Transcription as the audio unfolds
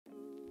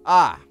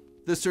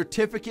The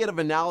Certificate of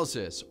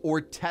Analysis,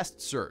 or test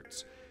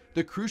certs.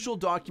 The crucial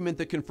document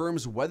that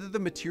confirms whether the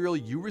material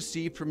you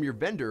received from your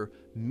vendor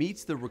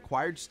meets the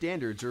required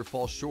standards or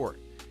falls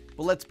short.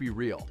 But let's be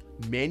real,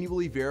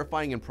 manually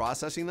verifying and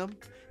processing them?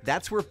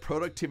 That's where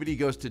productivity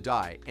goes to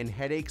die and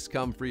headaches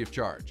come free of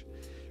charge.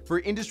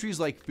 For industries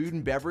like food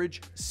and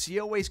beverage,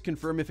 COAs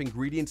confirm if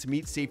ingredients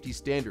meet safety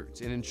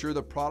standards and ensure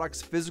the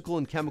product's physical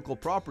and chemical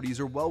properties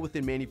are well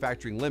within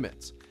manufacturing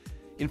limits.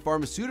 In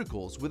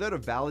pharmaceuticals, without a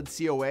valid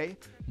COA,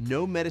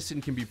 no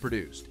medicine can be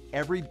produced.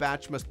 Every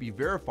batch must be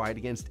verified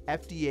against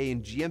FDA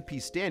and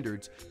GMP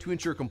standards to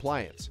ensure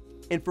compliance.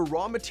 And for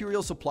raw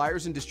material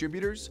suppliers and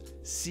distributors,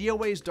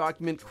 COAs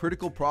document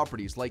critical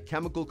properties like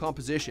chemical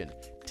composition,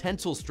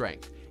 tensile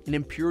strength, and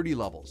impurity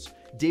levels,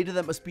 data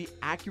that must be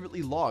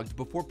accurately logged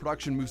before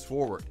production moves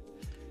forward.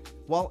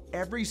 While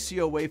every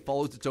COA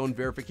follows its own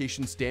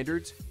verification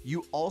standards,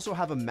 you also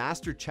have a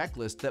master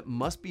checklist that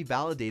must be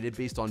validated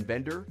based on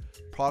vendor,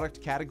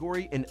 product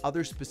category, and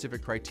other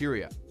specific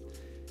criteria.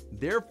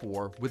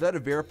 Therefore, without a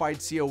verified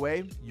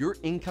COA, your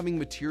incoming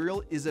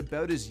material is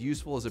about as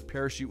useful as a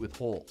parachute with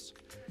holes.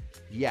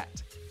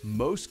 Yet,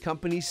 most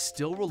companies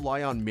still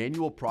rely on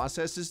manual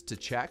processes to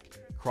check,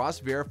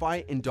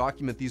 cross-verify, and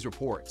document these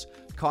reports,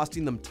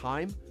 costing them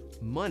time,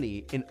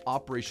 money, and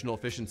operational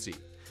efficiency.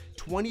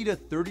 20 to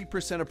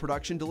 30% of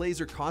production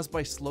delays are caused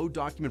by slow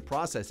document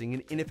processing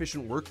and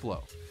inefficient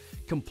workflow.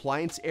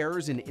 Compliance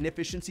errors and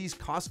inefficiencies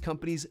cost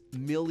companies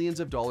millions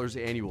of dollars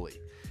annually.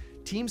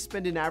 Teams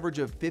spend an average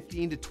of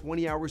 15 to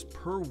 20 hours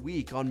per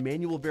week on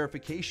manual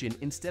verification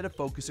instead of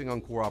focusing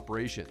on core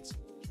operations.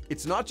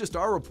 It's not just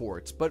our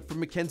reports, but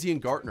from McKinsey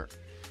and Gartner.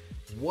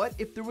 What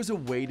if there was a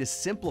way to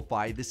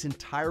simplify this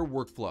entire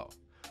workflow?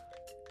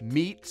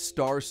 Meet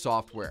Star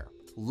Software.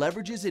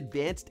 Leverages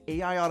advanced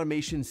AI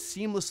automation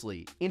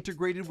seamlessly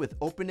integrated with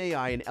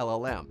OpenAI and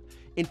LLM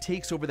and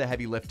takes over the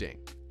heavy lifting.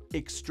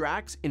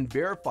 Extracts and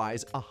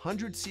verifies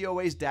 100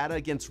 COAs data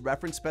against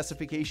reference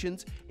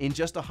specifications in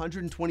just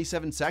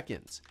 127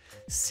 seconds.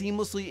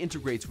 Seamlessly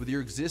integrates with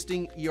your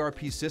existing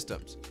ERP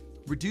systems.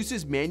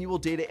 Reduces manual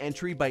data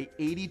entry by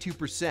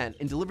 82%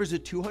 and delivers a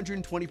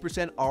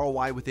 220%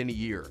 ROI within a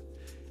year.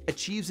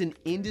 Achieves an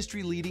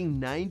industry-leading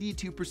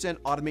 92%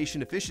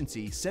 automation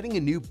efficiency, setting a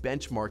new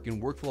benchmark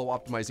in workflow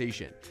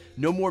optimization.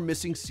 No more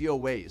missing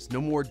COAs, no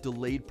more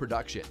delayed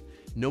production,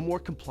 no more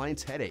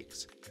compliance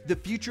headaches. The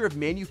future of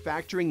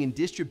manufacturing and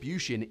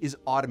distribution is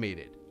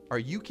automated. Are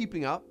you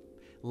keeping up?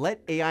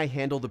 Let AI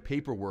handle the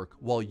paperwork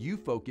while you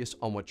focus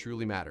on what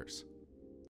truly matters.